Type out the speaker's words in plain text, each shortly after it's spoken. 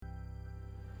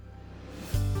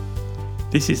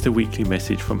This is the weekly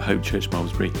message from Hope Church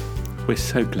Malmesbury. We're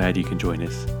so glad you can join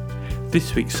us.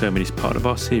 This week's sermon is part of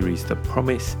our series, The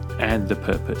Promise and the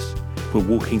Purpose. We're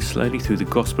walking slowly through the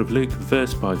Gospel of Luke,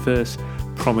 verse by verse,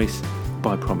 promise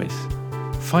by promise.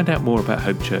 Find out more about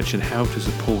Hope Church and how to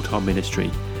support our ministry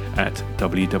at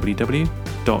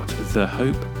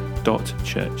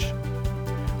www.thehope.church.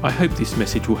 I hope this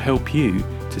message will help you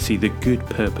to see the good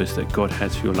purpose that God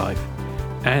has for your life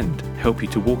and help you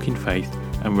to walk in faith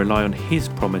and rely on His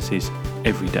promises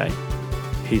every day.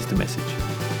 Here's the message.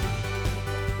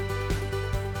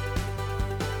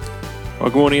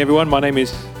 Well, good morning, everyone. My name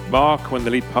is Mark. One of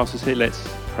the lead pastors here. Let's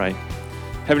pray.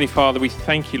 Heavenly Father, we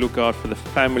thank you, Lord God, for the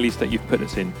families that you've put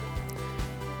us in.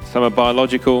 Some are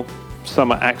biological,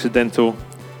 some are accidental,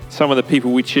 some are the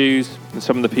people we choose, and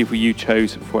some are the people you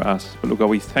chose for us. But Lord God,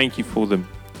 we thank you for them.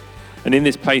 And in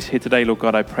this place here today, Lord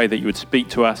God, I pray that you would speak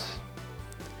to us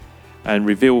and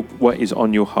reveal what is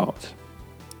on your heart.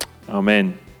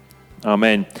 Amen.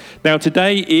 Amen. Now,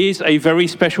 today is a very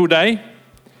special day.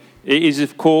 It is,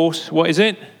 of course, what is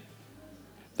it?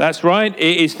 That's right.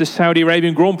 It is the Saudi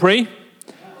Arabian Grand Prix.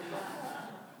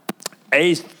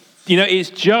 It's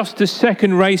just the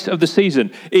second race of the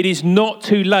season. It is not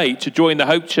too late to join the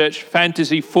Hope Church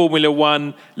Fantasy Formula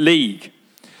One League.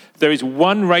 There is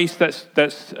one race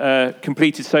that's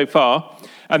completed so far.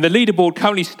 And the leaderboard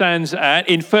currently stands at,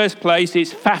 in first place,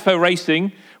 it's Fafa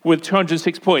Racing with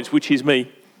 206 points, which is me.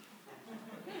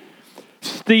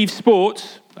 Steve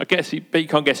Sports, I bet you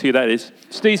can't guess who that is.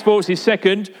 Steve Sports is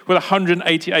second with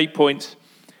 188 points.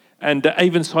 And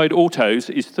Avonside Autos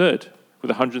is third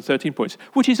with 113 points,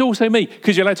 which is also me,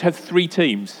 because you're allowed to have 3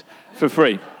 teams for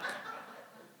free.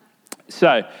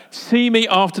 So, see me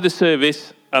after the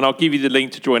service, and I'll give you the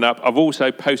link to join up. I've also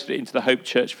posted it into the Hope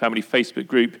Church Family Facebook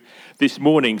group this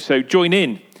morning. So join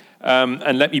in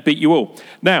and let me beat you all.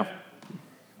 Now,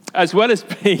 as well as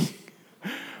being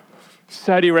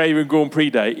Saudi Arabian Grand Prix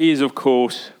Day, is, of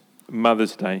course,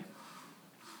 Mother's Day.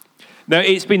 Now,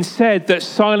 it's been said that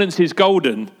silence is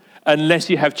golden unless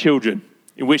you have children,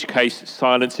 in which case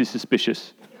silence is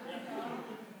suspicious.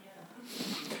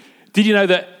 Did you know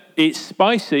that it's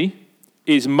spicy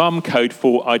is mum code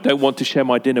for I don't want to share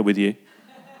my dinner with you?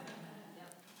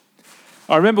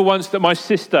 I remember once that my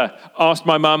sister asked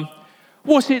my mum,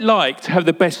 what's it like to have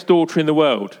the best daughter in the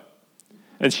world?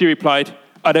 And she replied,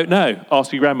 I don't know,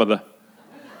 ask your grandmother.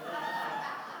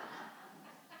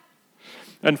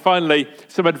 And finally,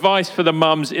 some advice for the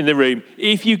mums in the room.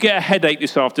 If you get a headache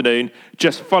this afternoon,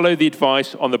 just follow the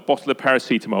advice on the bottle of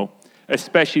paracetamol,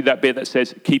 especially that bit that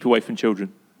says, keep away from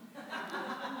children.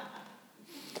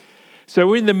 So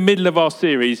we're in the middle of our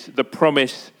series, The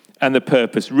Promise and the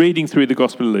Purpose, reading through the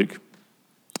Gospel of Luke.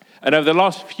 And over the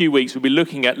last few weeks, we'll be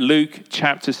looking at Luke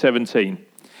chapter 17.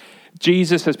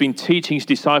 Jesus has been teaching his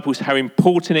disciples how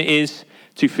important it is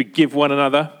to forgive one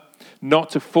another, not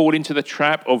to fall into the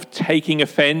trap of taking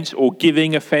offense or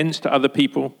giving offense to other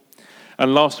people.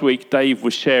 And last week, Dave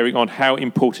was sharing on how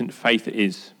important faith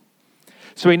is.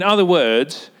 So in other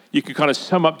words, you could kind of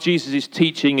sum up Jesus'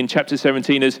 teaching in chapter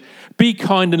 17 as be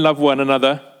kind and love one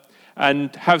another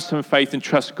and have some faith and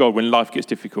trust God when life gets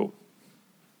difficult.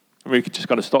 And we could just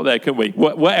kind of stop there, couldn't we?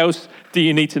 What else do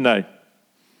you need to know?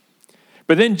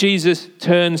 But then Jesus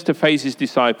turns to face his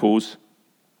disciples,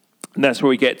 and that's where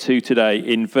we get to today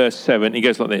in verse 7. He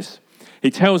goes like this.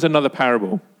 He tells another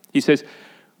parable. He says,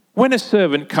 when a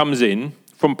servant comes in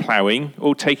from ploughing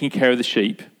or taking care of the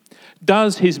sheep,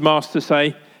 does his master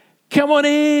say, come on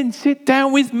in, sit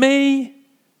down with me?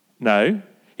 No.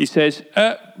 He says,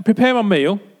 prepare my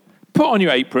meal, put on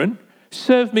your apron,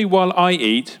 serve me while I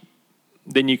eat,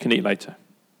 then you can eat later.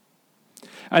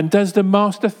 And does the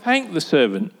master thank the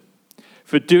servant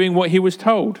for doing what he was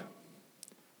told?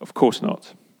 Of course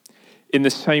not. In the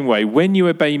same way, when you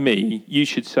obey me, you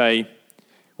should say,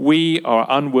 we are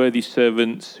unworthy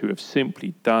servants who have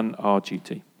simply done our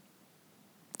duty.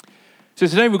 So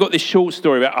today we've got this short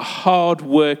story about a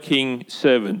hard-working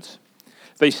servant.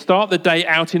 They start the day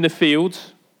out in the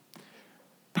fields,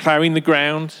 ploughing the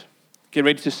ground, getting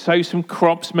ready to sow some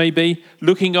crops maybe,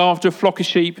 looking after a flock of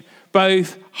sheep,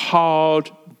 both hard,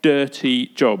 dirty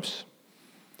jobs.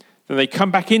 Then they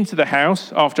come back into the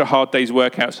house after a hard day's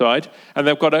work outside, and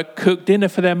they've got to cook dinner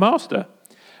for their master.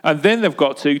 And then they've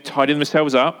got to tidy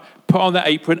themselves up, put on their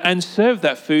apron, and serve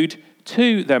that food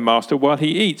to their master while he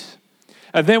eats.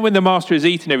 And then when the master has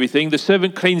eaten everything, the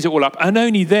servant cleans it all up, and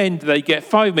only then do they get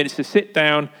 5 minutes to sit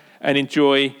down and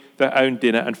enjoy their own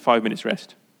dinner and 5 minutes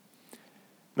rest.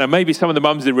 Now, maybe some of the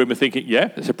mums in the room are thinking, yeah,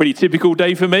 that's a pretty typical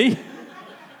day for me.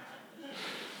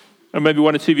 And maybe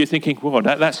one or two of you are thinking, well,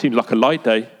 that seems like a light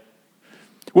day.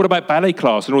 What about ballet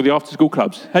class and all the after-school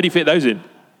clubs? How do you fit those in?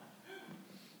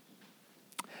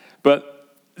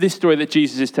 But this story that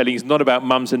Jesus is telling is not about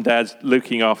mums and dads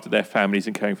looking after their families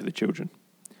and caring for the children.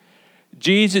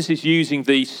 Jesus is using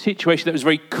the situation that was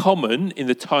very common in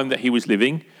the time that he was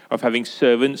living, of having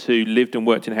servants who lived and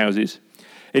worked in houses,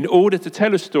 in order to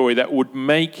tell a story that would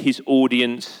make his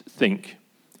audience think.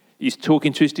 He's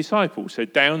talking to his disciples. So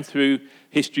down through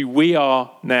history, we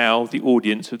are now the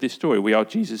audience of this story. We are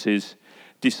Jesus'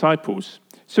 disciples.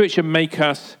 So it should make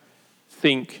us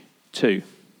think too.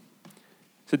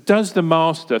 So does the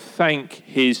master thank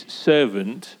his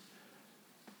servant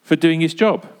for doing his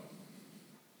job?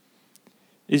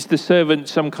 Is the servant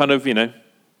some kind of,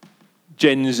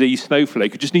 Gen Z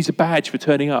snowflake who just needs a badge for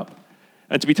turning up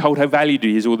and to be told how valued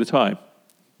he is all the time?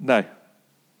 No.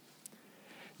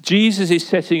 Jesus is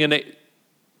setting an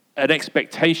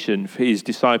expectation for his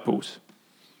disciples.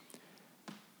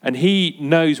 And he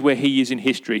knows where he is in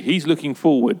history. He's looking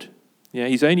forward.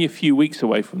 He's only a few weeks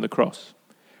away from the cross,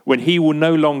 when he will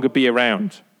no longer be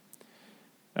around.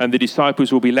 And the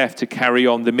disciples will be left to carry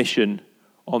on the mission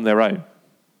on their own.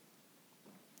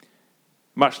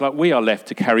 Much like we are left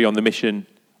to carry on the mission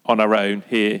on our own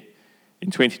here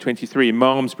in 2023 in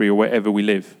Malmesbury or wherever we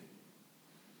live.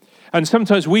 And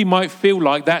sometimes we might feel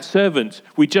like that servant.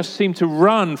 We just seem to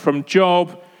run from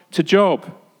job to job.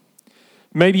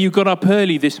 Maybe you got up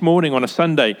early this morning on a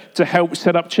Sunday to help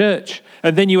set up church,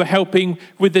 and then you were helping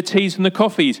with the teas and the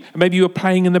coffees. Maybe you were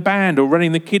playing in the band or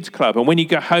running the kids club, and when you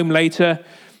go home later,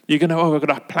 you're going to, I've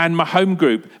got to plan my home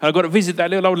group, and I've got to visit that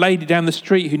little old lady down the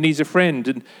street who needs a friend,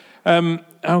 and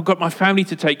I've got my family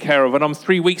to take care of, and I'm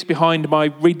 3 weeks behind my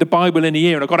read the Bible in a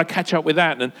year, and I've got to catch up with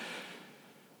that, and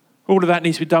all of that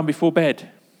needs to be done before bed.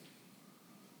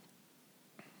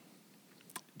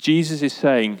 Jesus is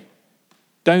saying,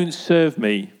 don't serve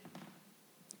me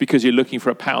because you're looking for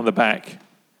a pat on the back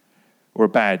or a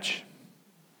badge.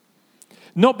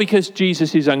 Not because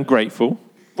Jesus is ungrateful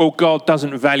or God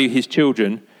doesn't value his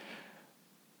children,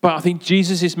 but I think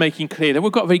Jesus is making clear that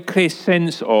we've got a very clear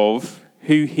sense of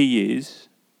who he is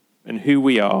and who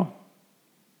we are.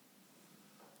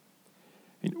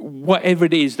 Whatever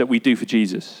it is that we do for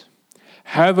Jesus,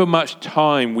 however much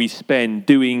time we spend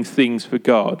doing things for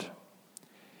God,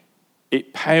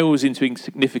 it pales into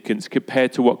insignificance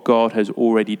compared to what God has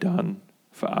already done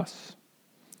for us.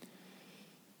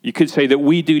 You could say that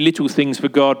we do little things for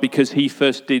God because he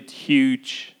first did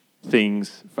huge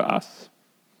things for us.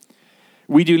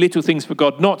 We do little things for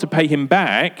God not to pay him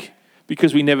back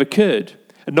because we never could,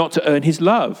 and not to earn his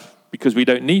love because we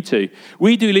don't need to.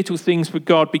 We do little things for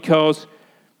God because,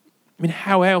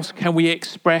 how else can we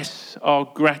express our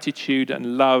gratitude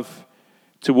and love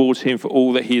towards him for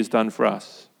all that he has done for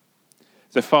us?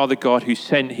 The Father God who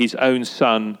sent his own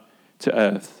Son to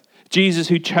earth. Jesus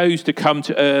who chose to come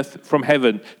to earth from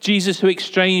heaven. Jesus who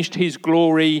exchanged his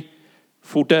glory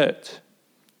for dirt.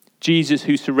 Jesus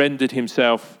who surrendered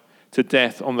himself to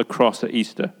death on the cross at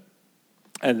Easter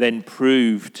and then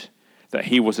proved that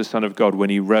he was the Son of God when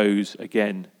he rose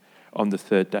again on the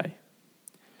third day.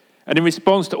 And in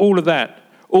response to all of that,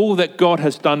 all that God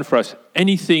has done for us,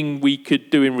 anything we could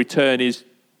do in return is,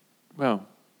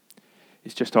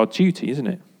 it's just our duty, isn't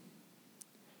it?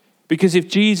 Because if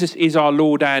Jesus is our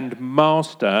Lord and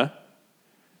Master,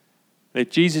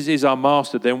 if Jesus is our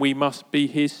Master, then we must be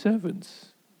his servants,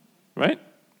 right?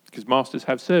 Because masters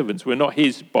have servants. We're not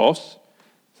his boss,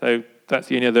 so that's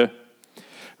the only other.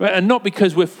 And not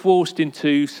because we're forced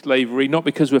into slavery, not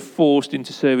because we're forced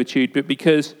into servitude, but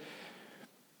because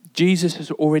Jesus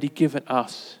has already given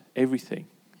us everything,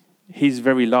 his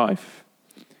very life.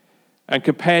 And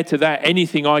compared to that,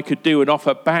 anything I could do and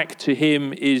offer back to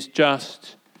him is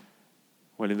just,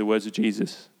 in the words of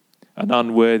Jesus, an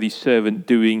unworthy servant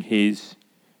doing his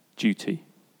duty.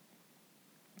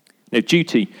 Now,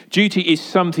 duty is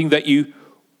something that you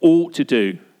ought to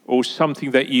do or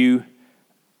something that you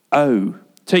owe.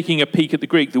 Taking a peek at the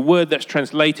Greek, the word that's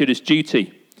translated as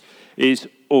duty is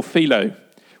orphilo,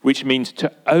 which means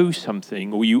to owe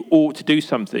something or you ought to do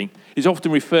something, is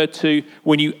often referred to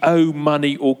when you owe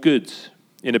money or goods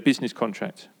in a business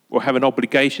contract or have an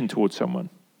obligation towards someone.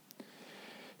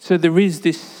 So there is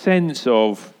this sense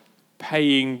of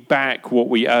paying back what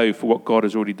we owe for what God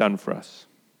has already done for us.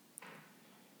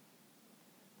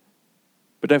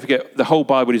 But don't forget, the whole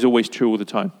Bible is always true all the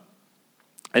time.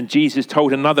 And Jesus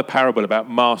told another parable about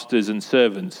masters and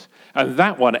servants. And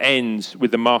that one ends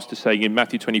with the master saying in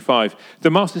Matthew 25,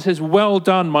 the master says, "Well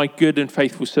done, my good and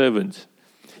faithful servant.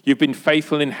 You've been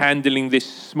faithful in handling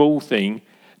this small thing.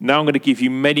 Now I'm going to give you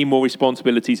many more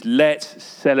responsibilities. Let's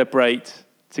celebrate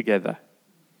together."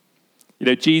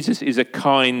 Jesus is a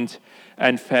kind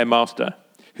and fair master.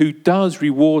 who does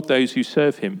reward those who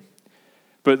serve him.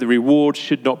 But the reward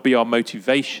should not be our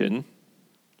motivation.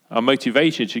 Our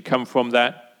motivation should come from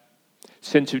that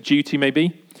sense of duty,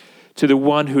 maybe, to the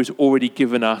one who has already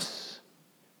given us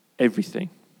everything.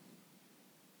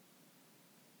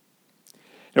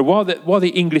 Now, while the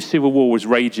English Civil War was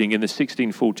raging in the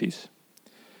 1640s,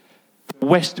 the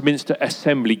Westminster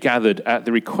Assembly gathered at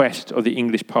the request of the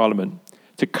English Parliament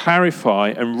to clarify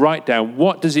and write down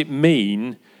what does it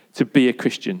mean to be a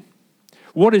Christian.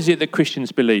 What is it that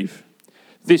Christians believe?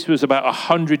 This was about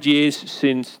 100 years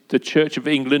since the Church of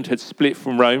England had split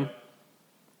from Rome.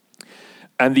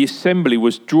 And the Assembly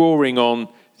was drawing on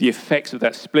the effects of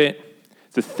that split,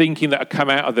 the thinking that had come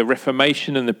out of the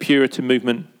Reformation and the Puritan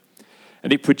movement.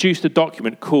 And it produced a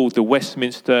document called the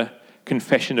Westminster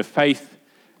Confession of Faith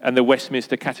and the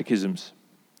Westminster Catechisms.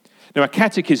 Now, a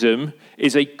catechism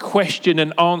is a question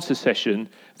and answer session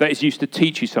that is used to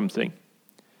teach you something.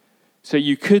 So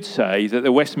you could say that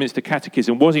the Westminster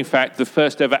Catechism was, in fact, the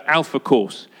first ever alpha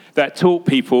course that taught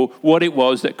people what it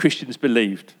was that Christians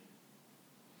believed.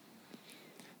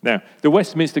 Now, the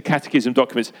Westminster Catechism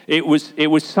documents, it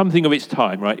was something of its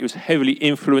time, right? It was heavily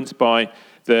influenced by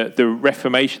the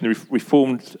Reformation, the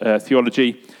Reformed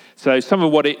theology. So some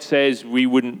of what it says, we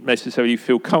wouldn't necessarily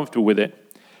feel comfortable with it.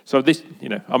 So this,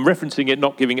 I'm referencing it,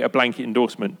 not giving it a blanket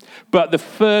endorsement. But the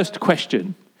first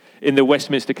question in the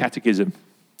Westminster Catechism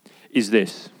is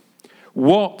this: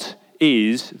 what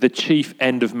is the chief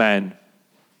end of man?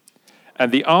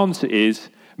 And the answer is,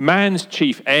 man's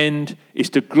chief end is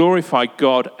to glorify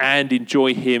God and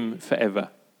enjoy him forever.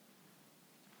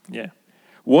 Yeah.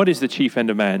 What is the chief end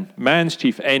of man? Man's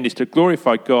chief end is to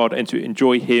glorify God and to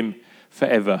enjoy him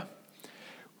forever.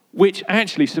 Which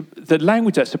actually, the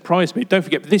language that surprised me, don't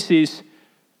forget, this is,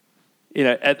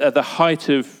 at the height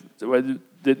of the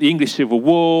English Civil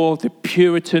War, the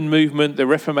Puritan movement, the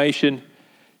Reformation.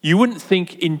 You wouldn't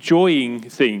think enjoying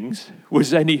things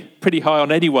was pretty high on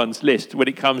anyone's list when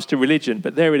it comes to religion,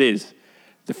 but there it is,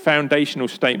 the foundational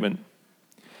statement.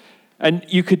 And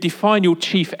you could define your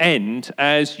chief end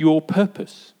as your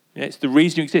purpose. It's the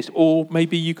reason you exist, or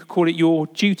maybe you could call it your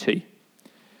duty.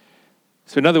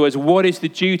 So in other words, what is the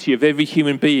duty of every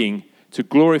human being? To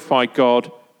glorify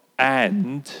God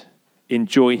and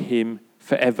enjoy him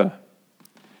forever.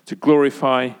 To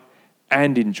glorify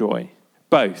and enjoy,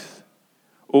 both,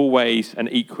 always and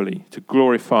equally, to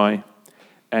glorify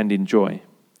and enjoy.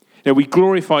 Now, we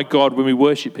glorify God when we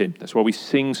worship him. That's why we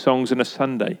sing songs on a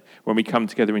Sunday when we come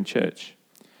together in church.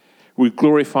 We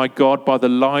glorify God by the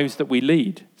lives that we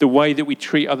lead, the way that we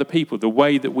treat other people, the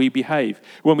way that we behave,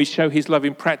 when we show his love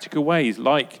in practical ways,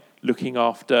 like looking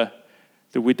after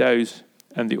the widows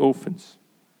and the orphans.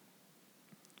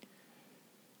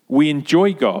 We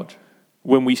enjoy God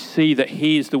when we see that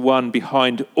he is the one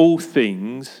behind all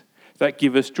things that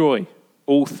give us joy,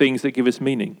 all things that give us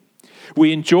meaning.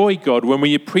 We enjoy God when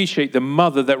we appreciate the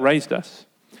mother that raised us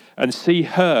and see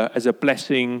her as a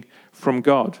blessing from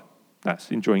God.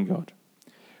 That's enjoying God.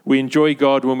 We enjoy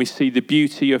God when we see the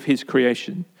beauty of his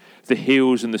creation, the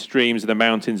hills and the streams and the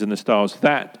mountains and the stars.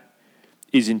 That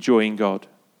is enjoying God.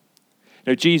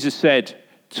 Jesus said,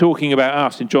 talking about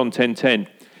us in John 10:10,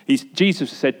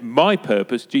 Jesus said, my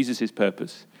purpose, Jesus'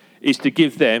 purpose, is to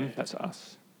give them, that's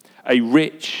us, a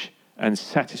rich and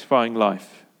satisfying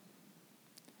life.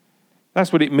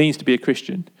 That's what it means to be a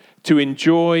Christian, to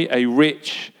enjoy a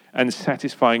rich and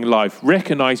satisfying life,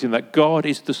 recognizing that God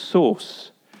is the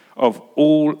source of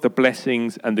all the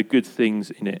blessings and the good things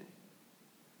in it.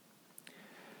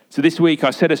 So this week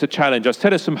I set us a challenge. I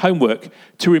set us some homework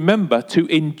to remember to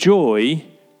enjoy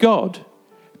God,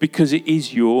 because it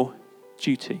is your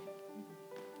duty.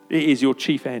 It is your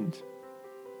chief end.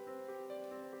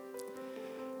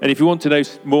 And if you want to know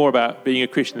more about being a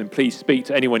Christian, then please speak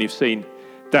to anyone you've seen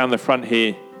down the front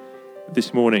here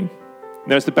this morning.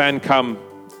 Now, as the band come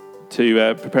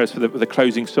to prepare us for the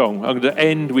closing song, I'm going to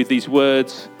end with these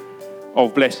words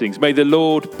of blessings. May the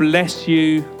Lord bless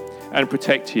you and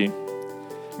protect you.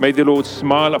 May the Lord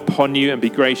smile upon you and be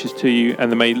gracious to you.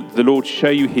 And may the Lord show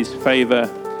you his favor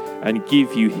and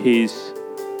give you his